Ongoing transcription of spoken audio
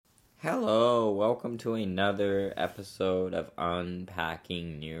Hello, welcome to another episode of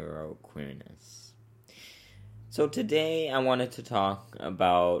Unpacking Neuroqueerness. So today I wanted to talk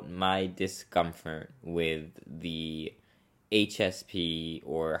about my discomfort with the HSP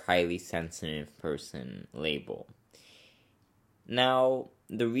or highly sensitive person label. Now,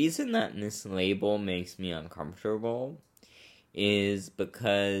 the reason that this label makes me uncomfortable is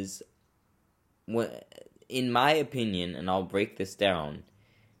because, in my opinion, and I'll break this down,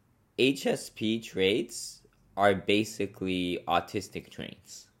 HSP traits are basically autistic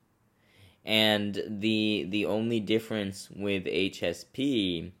traits. And the only difference with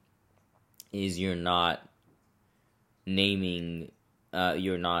HSP is you're not naming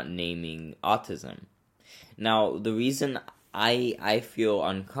autism. Now, the reason I feel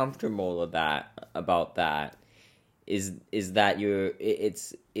uncomfortable about that is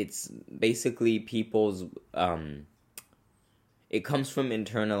that it's basically people's it comes from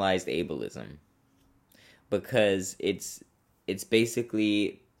internalized ableism, because it's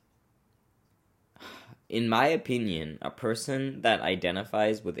basically, in my opinion, a person that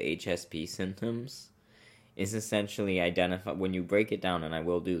identifies with HSP symptoms is essentially when you break it down, and I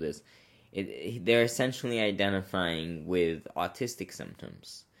will do this, they're essentially identifying with autistic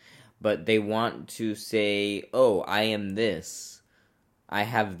symptoms, but they want to say, oh, I am this, I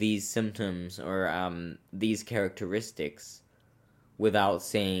have these symptoms, or these characteristics, without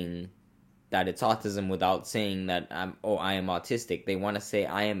saying that it's autism, without saying that I am autistic. They want to say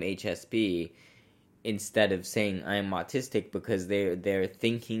I am HSP instead of saying I am autistic, because they're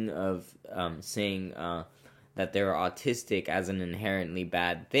thinking of saying that they're autistic as an inherently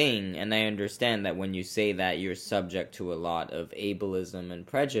bad thing. And I understand that when you say that, you're subject to a lot of ableism and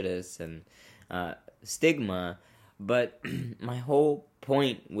prejudice and stigma. But my whole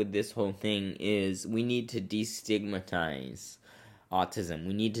point with this whole thing is we need to destigmatize autism.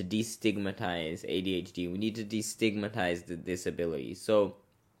 We need to destigmatize ADHD. We need to destigmatize the disability. So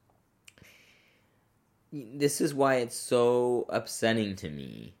this is why it's so upsetting to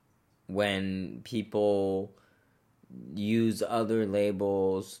me when people use other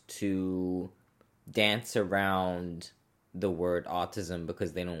labels to dance around the word autism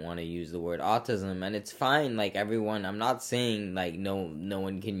because they don't want to use the word autism. And it's fine, like, everyone, I'm not saying like no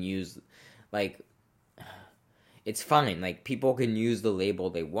one can use, like, it's fine, like, people can use the label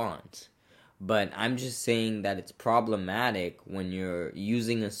they want, but I'm just saying that it's problematic when you're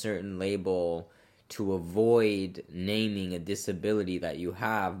using a certain label to avoid naming a disability that you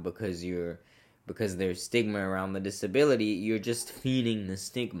have because there's stigma around the disability. You're just feeding the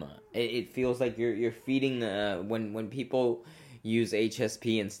stigma. It feels like you're feeding when people use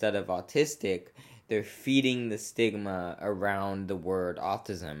HSP instead of autistic, they're feeding the stigma around the word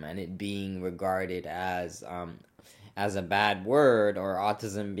autism and it being regarded as a bad word, or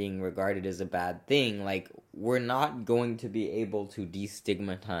autism being regarded as a bad thing. Like, we're not going to be able to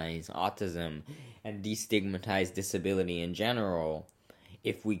destigmatize autism and destigmatize disability in general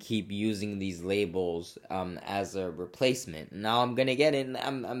if we keep using these labels as a replacement. Now I'm gonna get in,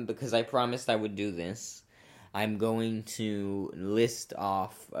 because I promised I would do this, I'm going to list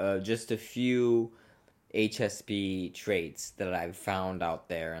off just a few HSP traits that I've found out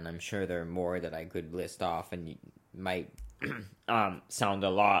there, and I'm sure there are more that I could list off, and might sound a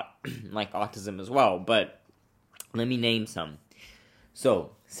lot like autism as well, but let me name some.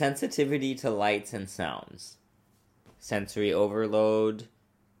 So, sensitivity to lights and sounds. Sensory overload.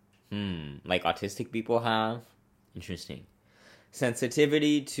 Like autistic people have. Interesting.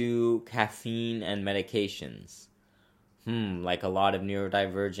 Sensitivity to caffeine and medications. Like a lot of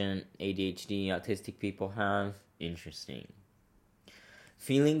neurodivergent ADHD autistic people have. Interesting.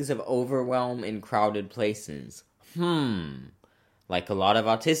 Feelings of overwhelm in crowded places. Like a lot of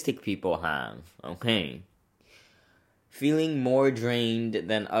autistic people have. Okay. Feeling more drained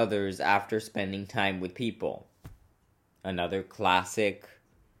than others after spending time with people. Another classic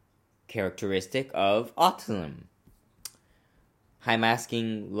characteristic of autism. High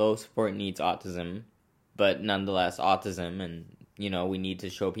masking, low support needs autism, but nonetheless autism, and we need to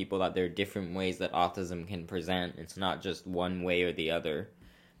show people that there are different ways that autism can present. It's not just one way or the other.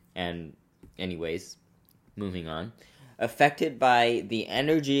 And anyways, moving on. Affected by the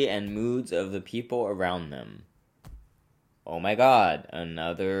energy and moods of the people around them. Oh my god,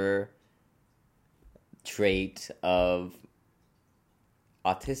 another trait of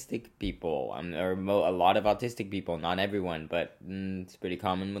autistic people, or a lot of autistic people, not everyone, but it's pretty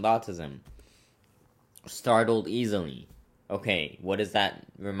common with autism. Startled easily. Okay, what does that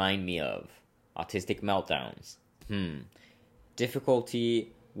remind me of? Autistic meltdowns.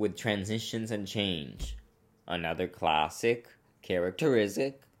 Difficulty with transitions and change. Another classic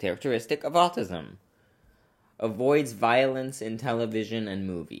characteristic of autism. Avoids violence in television and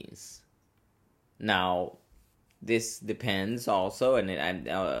movies. Now, this depends also, and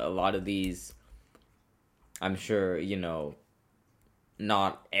a lot of these, I'm sure,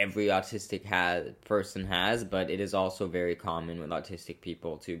 not every autistic person has, but it is also very common with autistic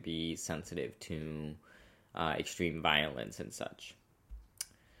people to be sensitive to extreme violence and such.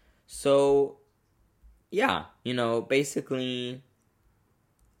 So, yeah, basically,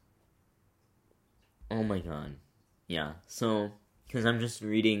 oh my god, yeah, so, because I'm just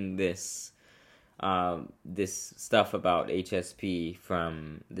reading this stuff about HSP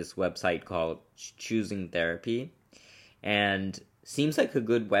from this website called Choosing Therapy, and seems like a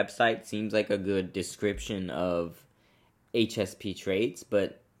good website, seems like a good description of HSP traits,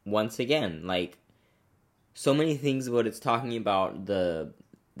 but once again, like, so many things what it's talking about the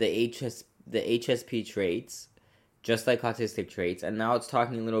HSP traits, just like autistic traits, and now it's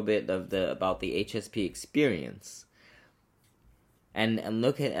talking a little bit about the HSP experience. And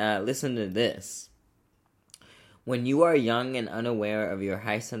listen to this. When you are young and unaware of your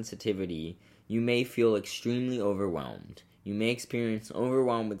high sensitivity, you may feel extremely overwhelmed. You may experience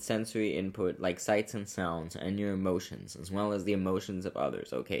overwhelm with sensory input like sights and sounds and your emotions, as well as the emotions of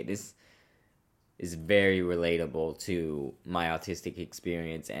others. Okay, this is very relatable to my autistic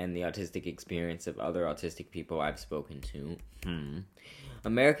experience and the autistic experience of other autistic people I've spoken to.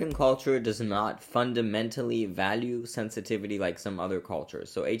 American culture does not fundamentally value sensitivity like some other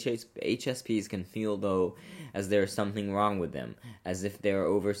cultures. So HSPs can feel, though, as there's something wrong with them, as if they're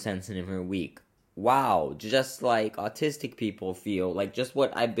oversensitive or weak. Wow, just like autistic people feel, like just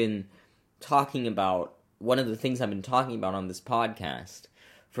what I've been talking about, one of the things I've been talking about on this podcast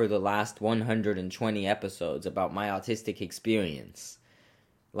for the last 120 episodes about my autistic experience.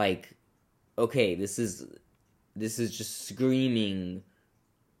 Like, okay, this is just screaming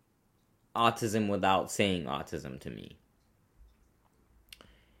autism without saying autism to me.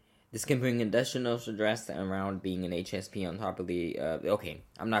 This can bring additional stress around being an HSP on top of the... okay,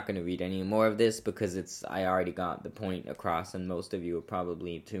 I'm not going to read any more of this because I already got the point across and most of you are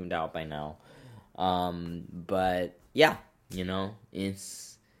probably tuned out by now. But, yeah,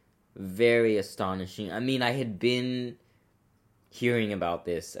 it's very astonishing. I mean, I had been hearing about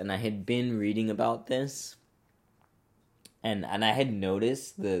this and I had been reading about this. And I had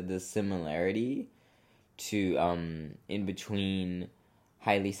noticed the similarity to in between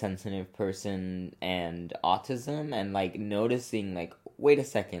highly sensitive person and autism, and like noticing like, wait a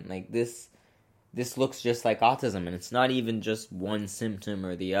second, like this looks just like autism, and it's not even just one symptom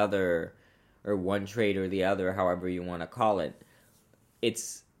or the other, or one trait or the other, however you want to call it.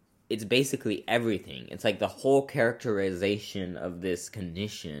 It's basically everything. It's like the whole characterization of this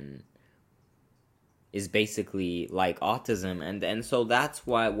condition is basically like autism, and so that's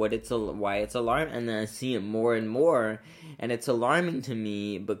why it's alarming, and then I see it more and more, and it's alarming to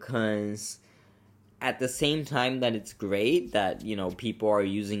me because at the same time that it's great that people are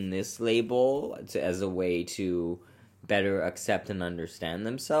using this label as a way to better accept and understand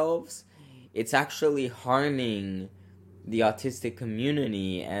themselves, it's actually harming the autistic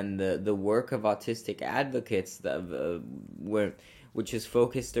community and the work of autistic advocates which is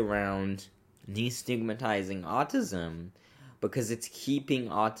focused around destigmatizing autism, because it's keeping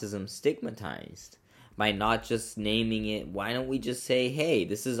autism stigmatized by not just naming it. Why don't we just say, hey,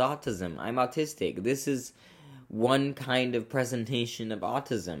 this is autism, I'm autistic, this is one kind of presentation of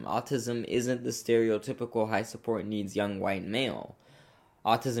autism. Autism isn't the stereotypical high support needs young white male.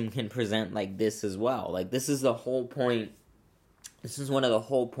 Autism can present like this as well. Like, this is the whole point. This is one of the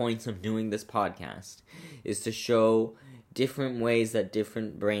whole points of doing this podcast, is to show different ways that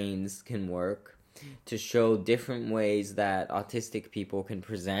different brains can work, to show different ways that autistic people can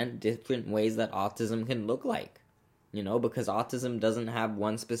present, different ways that autism can look like, because autism doesn't have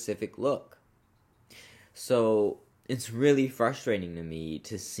one specific look. So it's really frustrating to me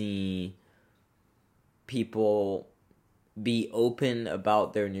to see people be open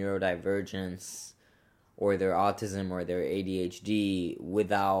about their neurodivergence or their autism or their ADHD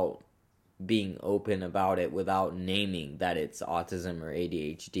without being open about it, without naming that it's autism or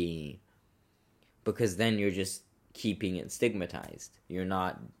ADHD, because then you're just keeping it stigmatized. You're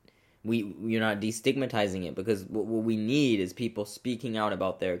not destigmatizing it, because what we need is people speaking out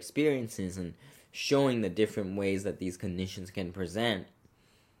about their experiences and showing the different ways that these conditions can present,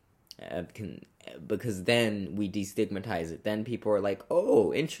 because then we destigmatize it. Then people are like,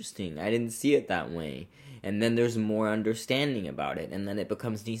 oh, interesting, I didn't see it that way. And then there's more understanding about it, and then it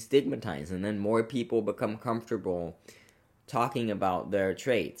becomes destigmatized, and then more people become comfortable talking about their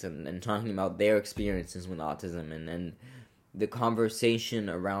traits and talking about their experiences with autism, and then the conversation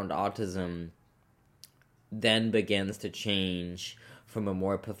around autism then begins to change from a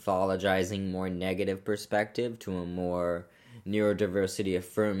more pathologizing, more negative perspective to a more neurodiversity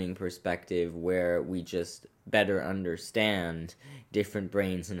affirming perspective, where we just better understand different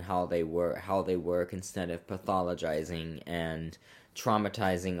brains and how they work instead of pathologizing and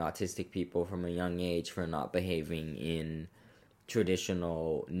traumatizing autistic people from a young age for not behaving in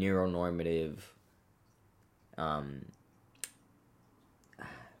traditional neuronormative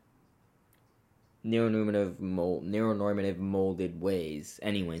molded ways.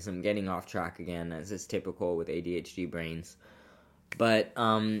 Anyways, I'm getting off track again, as is typical with ADHD brains. But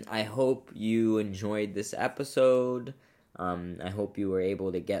I hope you enjoyed this episode. I hope you were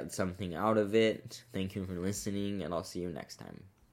able to get something out of it. Thank you for listening, and I'll see you next time.